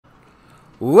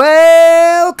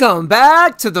Welcome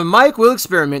back to the Mike Will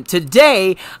Experiment.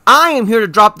 Today, I am here to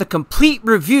drop the complete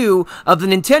review of the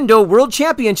Nintendo World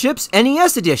Championships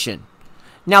NES Edition.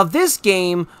 Now, this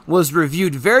game was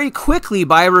reviewed very quickly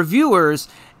by reviewers,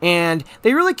 and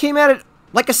they really came at it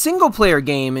like a single-player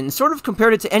game and sort of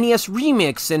compared it to NES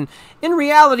Remix, and in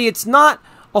reality, it's not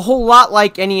a whole lot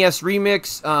like NES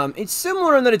Remix. It's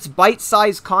similar in that it's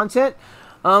bite-sized content.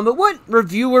 But what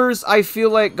reviewers I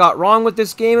feel like got wrong with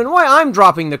this game, and why I'm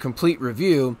dropping the complete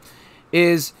review,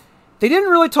 is they didn't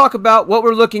really talk about what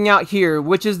we're looking at here,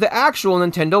 which is the actual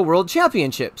Nintendo World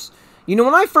Championships. You know,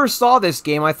 when I first saw this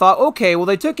game, I thought, okay, well,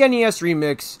 they took NES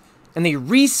Remix and they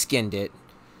reskinned it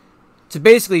to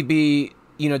basically be,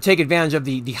 you know, take advantage of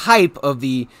the hype of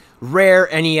the rare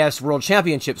NES World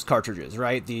Championships cartridges,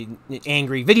 right? The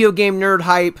angry video game nerd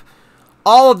hype.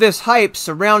 All of this hype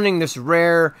surrounding this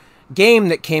rare game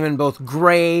that came in both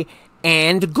gray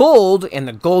and gold, and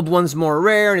the gold one's more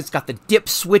rare, and it's got the dip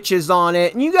switches on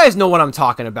it, and you guys know what I'm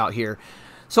talking about here.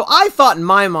 So I thought in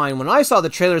my mind, when I saw the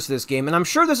trailers for this game, and I'm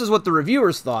sure this is what the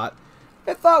reviewers thought,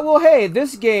 I thought, well, hey,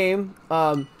 this game,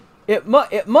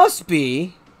 it must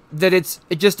be that it's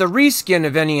just a reskin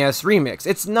of NES Remix.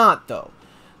 It's not, though.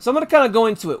 So I'm going to kind of go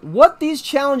into it. What these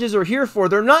challenges are here for,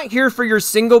 they're not here for your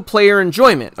single-player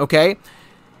enjoyment, okay?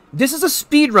 This is a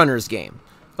speedrunner's game.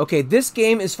 Okay, this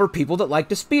game is for people that like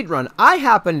to speedrun. I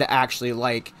happen to actually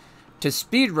like to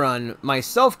speedrun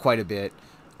myself quite a bit.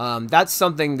 That's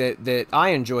something that I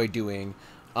enjoy doing.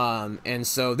 And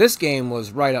so this game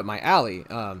was right up my alley.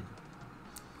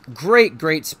 Great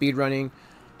speedrunning.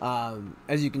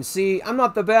 As you can see, I'm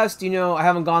not the best. You know, I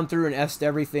haven't gone through and S'd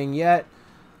everything yet.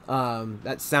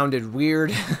 That sounded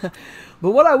weird.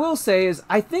 But what I will say is,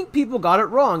 I think people got it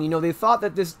wrong. You know, they thought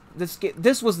that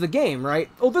this was the game,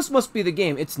 right? Oh, this must be the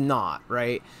game. It's not,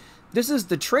 right? This is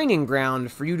the training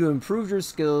ground for you to improve your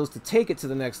skills, to take it to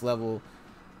the next level.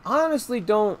 I honestly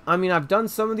don't, I mean, I've done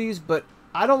some of these, but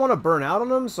I don't want to burn out on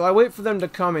them, so I wait for them to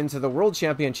come into the World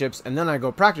Championships, and then I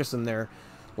go practice them there,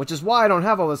 which is why I don't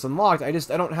have all this unlocked. I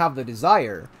don't have the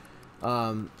desire,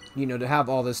 you know, to have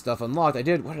all this stuff unlocked. What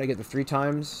did I get, the 3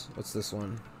 times? What's this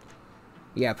one?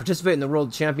 Yeah, participate in the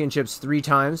World Championships 3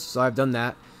 times, so I've done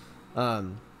that.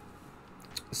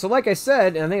 So like I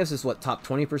said, and I think this is, what, top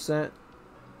 20%?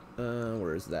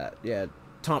 Where is that? Yeah,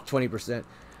 top 20%.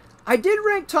 I did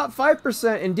rank top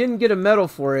 5% and didn't get a medal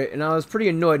for it, and I was pretty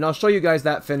annoyed, and I'll show you guys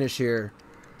that finish here.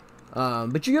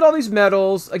 But you get all these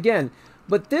medals, again,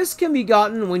 but this can be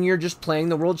gotten when you're just playing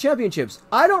the World Championships.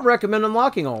 I don't recommend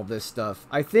unlocking all of this stuff.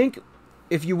 I think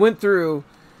if you went through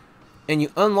and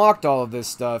you unlocked all of this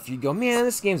stuff, you'd go, man,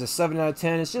 this game's a 7 out of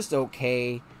 10, it's just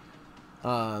okay.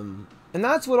 And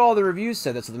that's what all the reviews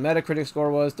said. That's what the Metacritic score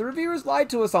was. The reviewers lied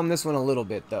to us on this one a little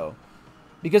bit, though,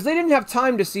 because they didn't have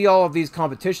time to see all of these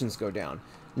competitions go down.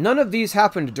 None of these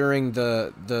happened during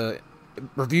the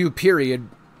review period,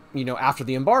 you know, after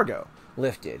the embargo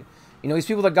lifted. You know, these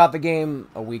people that got the game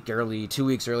a week early, 2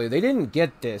 weeks early, they didn't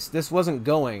get this. This wasn't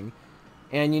going.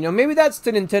 And, you know, maybe that's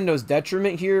to Nintendo's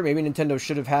detriment here. Maybe Nintendo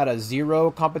should have had a 0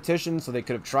 competition so they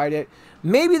could have tried it.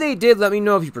 Maybe they did. Let me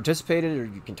know if you participated or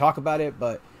you can talk about it,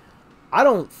 but I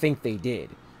don't think they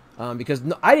did. Because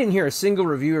I didn't hear a single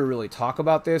reviewer really talk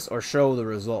about this or show the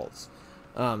results.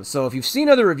 So if you've seen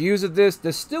other reviews of this,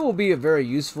 this still will be a very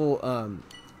useful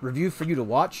review for you to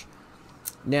watch.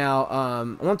 Now, I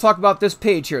want to talk about this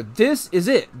page here. This is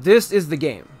it. This is the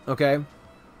game, okay?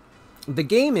 The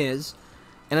game is,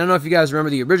 and I don't know if you guys remember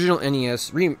the original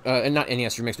NES, not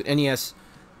NES Remix, but NES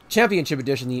Championship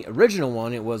Edition, the original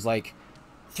one. It was like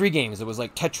 3 games. It was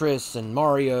like Tetris and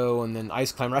Mario and then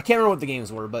Ice Climber. I can't remember what the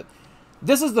games were, but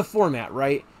this is the format,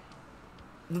 right?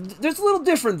 There's a little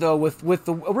different, though, with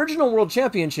the original World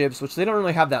Championships, which they don't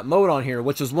really have that mode on here,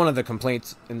 which was one of the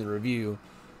complaints in the review,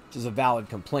 which is a valid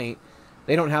complaint.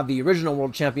 They don't have the original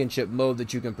World Championship mode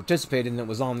that you can participate in that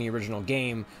was on the original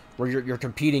game, where you're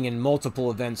competing in multiple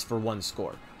events for 1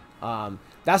 score.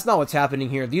 That's not what's happening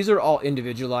here. These are all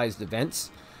individualized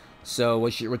events. So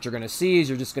what you're going to see is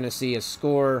you're just going to see a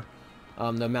score,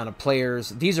 the amount of players.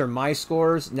 These are my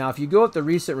scores. Now, if you go with the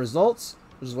recent results,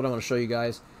 which is what I want to show you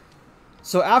guys.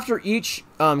 So after each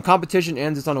competition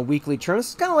ends, it's on a weekly turn.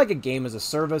 It's kind of like a game as a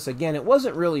service. Again, it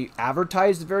wasn't really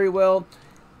advertised very well.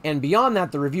 And beyond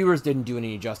that, the reviewers didn't do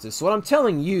any justice. So what I'm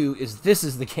telling you is this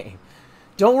is the game.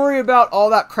 Don't worry about all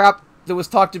that crap that was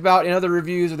talked about in other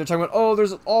reviews. Or they're talking about, oh,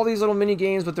 there's all these little mini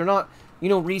games, but they're not, you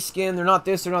know, reskin. They're not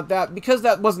this, they're not that. Because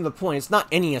that wasn't the point. It's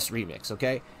not NES Remix,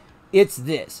 okay? It's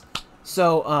this.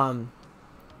 So,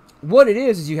 what it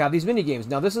is you have these mini games.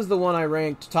 Now, this is the one I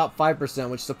ranked top 5%,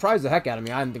 which surprised the heck out of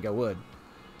me. I didn't think I would.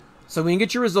 So when you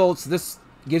get your results, this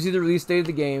gives you the release date of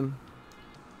the game.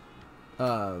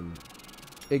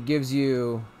 it gives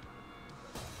you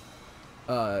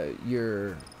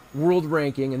your world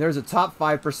ranking, and there's a top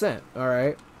 5%. All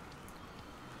right.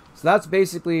 So that's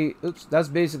basically, oops, that's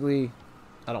basically,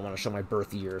 I don't want to show my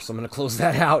birth year, so I'm going to close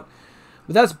that out.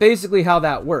 But that's basically how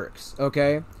that works,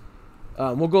 okay?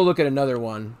 We'll go look at another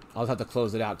one. I'll have to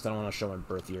close it out because I don't want to show my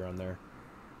birth year on there.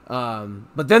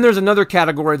 But then there's another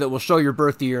category that will show your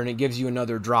birth year, and it gives you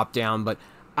another drop down. But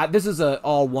this is a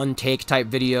all one take type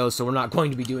video, so we're not going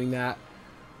to be doing that.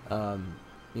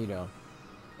 You know,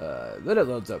 but it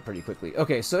loads up pretty quickly.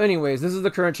 Okay, so anyways, this is the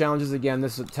current challenges again.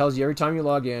 This tells you every time you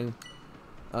log in.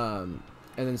 And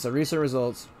then some recent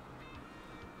results.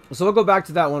 So we'll go back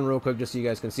to that one real quick just so you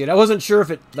guys can see it. I wasn't sure if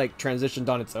it like transitioned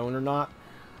on its own or not,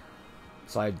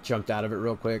 so I jumped out of it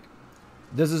real quick.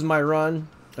 This is my run.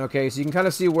 Okay, so you can kind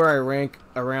of see where I rank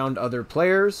around other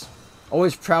players.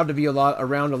 Always proud to be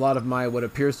around a lot of my what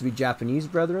appears to be Japanese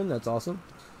brethren. That's awesome.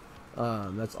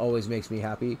 That's always makes me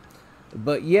happy.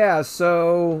 But yeah,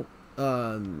 so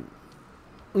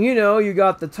you know, you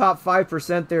got the top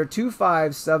 5% there,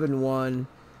 2571.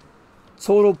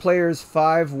 Total players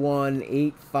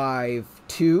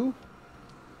 51852.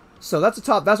 So that's the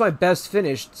top. That's my best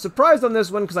finish. Surprised on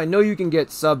this one because I know you can get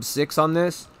sub 6 on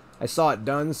this. I saw it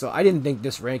done, so I didn't think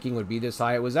this ranking would be this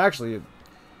high. It was actually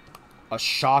a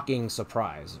shocking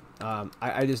surprise.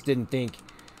 I just didn't think,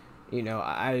 you know,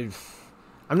 I'm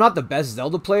not the best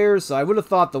Zelda player, so I would have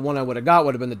thought the one I would have got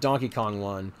would have been the Donkey Kong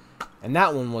one, and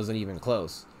that one wasn't even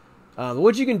close. But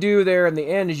what you can do there in the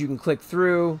end is you can click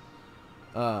through.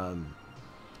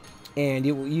 And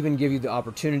it will even give you the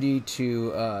opportunity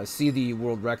to see the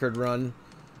world record run.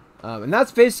 And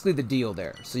that's basically the deal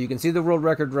there. So you can see the world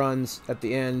record runs at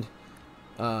the end.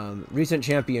 Recent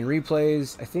champion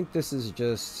replays. I think this is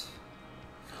just...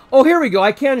 Oh, here we go.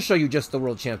 I can show you just the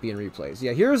world champion replays.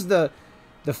 Yeah, here's the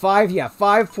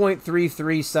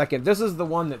 5.33 second. This is the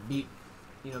one that beat...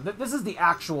 You know, this is the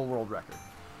actual world record.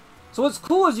 So what's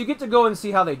cool is you get to go and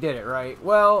see how they did it, right?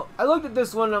 Well, I looked at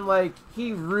this one and I'm like,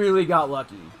 he really got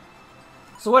lucky.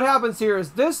 So what happens here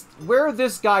is this, where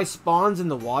this guy spawns in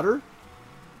the water,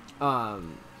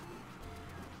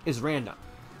 is random.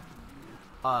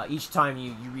 Each time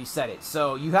you reset it.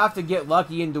 So you have to get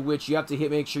lucky, into which you have to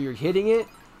make sure you're hitting it.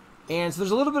 And so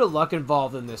there's a little bit of luck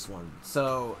involved in this one.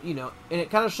 So, you know, and it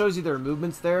kind of shows you their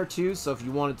movements there too. So if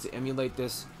you wanted to emulate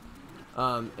this,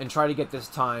 and try to get this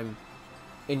time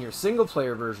in your single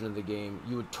player version of the game,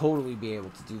 you would totally be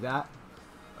able to do that.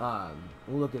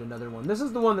 We'll look at another one. This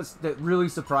is the one that really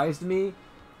surprised me,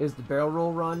 is the barrel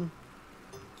roll run,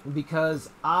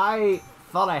 because I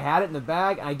thought I had it in the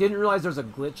bag, and I didn't realize there's a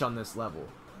glitch on this level.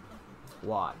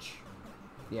 Watch.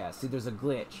 Yeah, see, there's a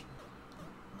glitch.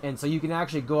 And so you can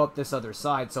actually go up this other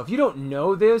side. So if you don't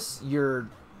know this, you're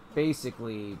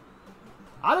basically...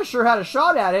 I'd have sure had a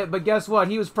shot at it, but guess what?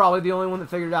 He was probably the only one that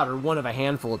figured it out, or one of a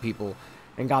handful of people,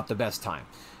 and got the best time.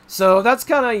 So that's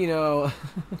kind of, you know...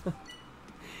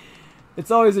 It's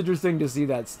always interesting to see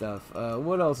that stuff.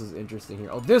 What else is interesting here?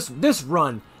 Oh, this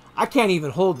run. I can't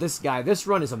even hold this guy. This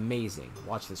run is amazing.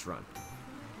 Watch this run.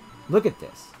 Look at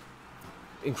this.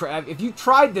 If you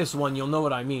tried this one, you'll know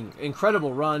what I mean.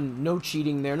 Incredible run. No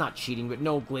cheating there. Not cheating, but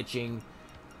no glitching.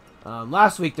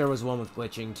 Last week there was one with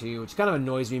glitching too, which kind of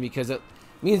annoys me because it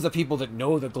means the people that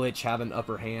know the glitch have an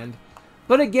upper hand.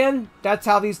 But again, that's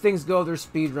how these things go. They're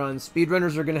speedruns.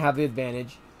 Speedrunners are going to have the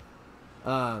advantage.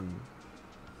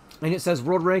 And it says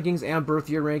world rankings and birth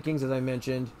year rankings, as I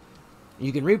mentioned.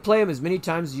 You can replay them as many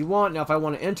times as you want. Now, if I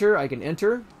want to enter, I can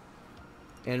enter.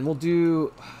 And we'll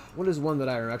do... What is one that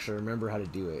I actually remember how to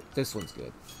do it? This one's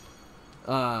good.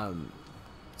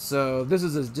 So, this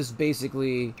is just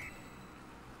basically...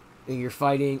 You're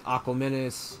fighting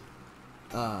Aquamenus.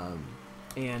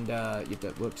 And you have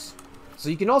to... Whoops. So,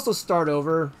 you can also start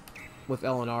over with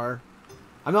L and R.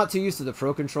 I'm not too used to the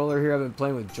Pro Controller here. I've been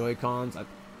playing with Joy-Cons.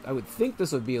 I would think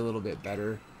this would be a little bit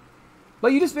better. But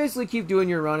you just basically keep doing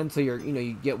your run until you're, you know,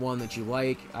 you get one that you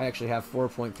like. I actually have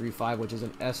 4.35, which is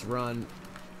an S run.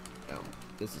 No,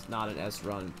 this is not an S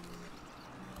run.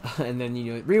 And then,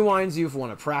 you know, it rewinds you if you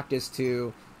want to practice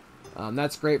too.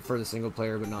 That's great for the single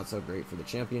player, but not so great for the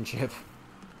championship.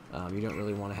 You don't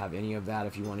really want to have any of that.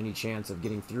 If you want any chance of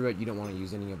getting through it, you don't want to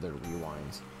use any of the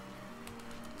rewinds.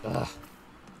 Ugh.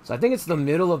 So I think it's the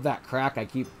middle of that crack I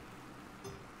keep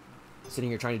sitting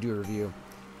here trying to do a review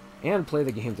and play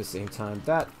the game at the same time.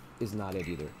 That is not it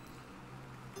either.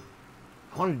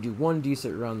 I wanted to do one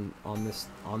decent run on this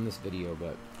video,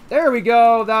 but there we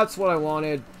go. That's what I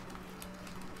wanted.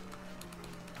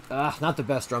 Not the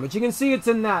best run, but you can see it's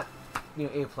in that, you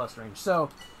know, A+ range. So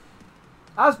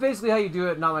That's basically how you do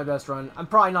it. Not my best run. I'm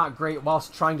probably not great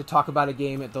whilst trying to talk about a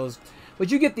game at those,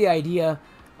 but you get the idea.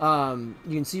 You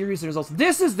can see your recent results.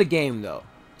 This is the game, though.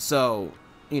 So,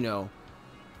 you know,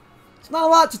 it's not a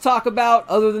lot to talk about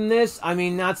other than this. I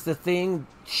mean, that's the thing.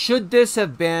 Should this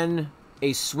have been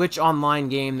a Switch Online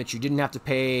game that you didn't have to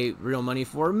pay real money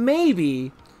for?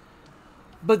 Maybe.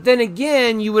 But then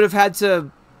again, you would have had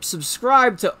to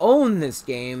subscribe to own this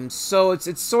game. So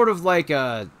it's sort of like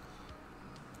a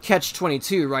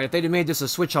catch-22, right? If they'd have made this a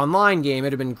Switch Online game,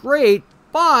 it'd have been great.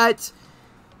 But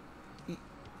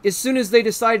as soon as they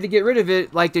decided to get rid of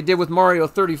it, like they did with Mario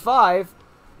 35,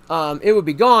 it would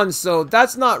be gone. So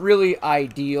that's not really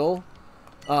ideal.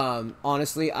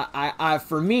 Honestly,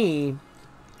 for me,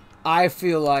 I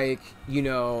feel like, you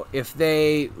know, if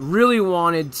they really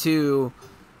wanted to,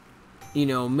 you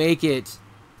know, make it,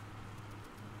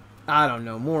 I don't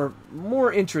know,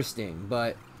 more interesting,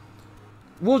 but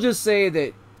we'll just say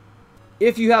that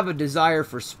if you have a desire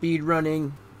for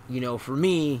speedrunning, you know, for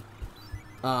me,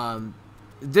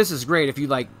 this is great. If you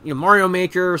like, you know, Mario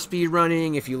Maker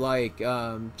speedrunning, if you like,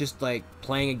 just like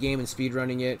playing a game and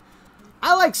speedrunning it.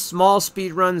 I like small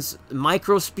speedruns,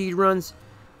 micro speedruns.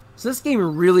 So this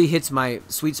game really hits my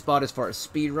sweet spot as far as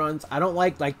speedruns. I don't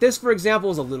like this, for example,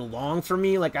 is a little long for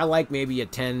me. Like, I like maybe a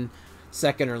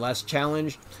 10-second or less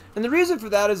challenge. And the reason for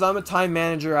that is I'm a time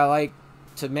manager. I like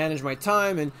to manage my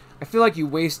time, and I feel like you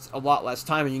waste a lot less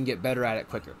time and you can get better at it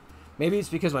quicker. Maybe it's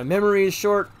because my memory is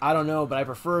short. I don't know, but I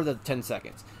prefer the 10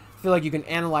 seconds. I feel like you can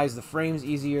analyze the frames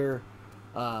easier.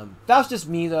 That's just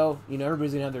me, though. You know,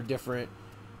 everybody's going to have their different,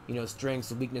 you know, strengths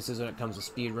and weaknesses when it comes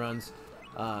to speedruns.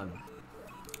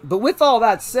 But with all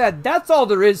that said, that's all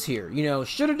there is here. You know,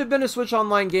 should it have been a Switch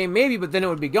Online game? Maybe, but then it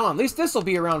would be gone. At least this will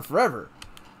be around forever.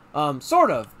 Sort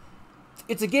of.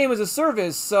 It's a game as a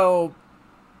service, so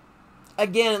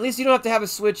again, at least you don't have to have a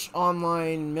Switch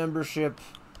Online membership.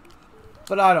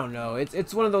 But I don't know.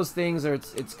 It's one of those things where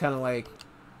it's kind of like,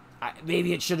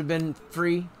 maybe it should have been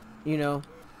free, you know.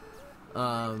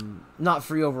 Not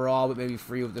free overall, but maybe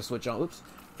free with the Switch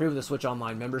free with the Switch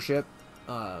Online membership.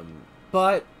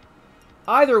 But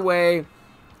either way,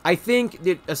 I think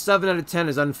that a 7 out of 10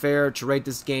 is unfair to rate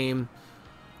this game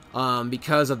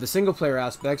because of the single-player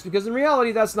aspects, because in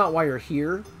reality, that's not why you're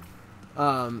here.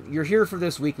 You're here for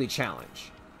this weekly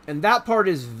challenge, and that part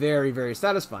is very, very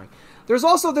satisfying. There's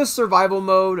also this survival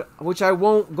mode, which I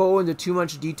won't go into too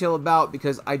much detail about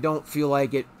because I don't feel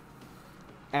like it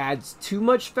adds too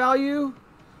much value.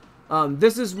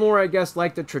 This is more, I guess,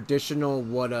 like the traditional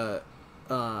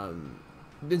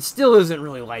it still isn't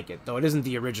really like it, though. It isn't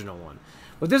the original one.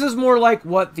 But this is more like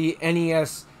what the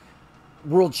NES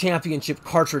World Championship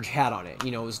cartridge had on it.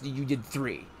 You know, you did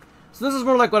 3. So this is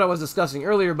more like what I was discussing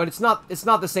earlier, but it's not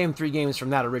the same 3 games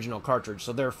from that original cartridge,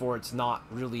 so therefore it's not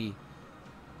really...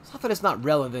 It's not that it's not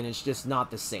relevant, it's just not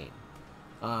the same.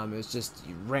 It's just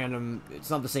random,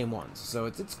 it's not the same ones. So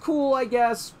it's cool, I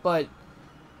guess, but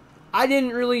I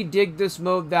didn't really dig this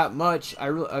mode that much.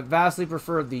 I vastly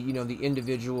prefer the, you know, the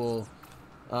individual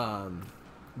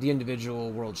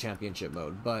World Championship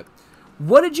mode. But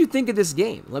what did you think of this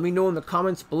game? Let me know in the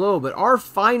comments below. But our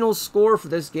final score for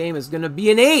this game is going to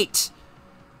be an 8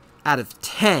 out of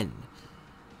 10.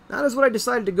 That is what I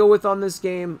decided to go with on this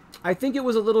game. I think it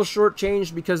was a little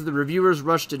shortchanged because the reviewers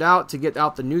rushed it out to get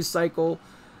out the news cycle.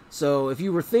 So if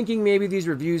you were thinking maybe these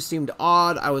reviews seemed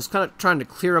odd, I was kind of trying to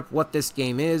clear up what this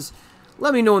game is.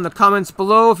 Let me know in the comments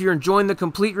below if you're enjoying the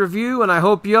complete review, and I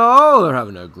hope y'all are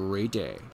having a great day.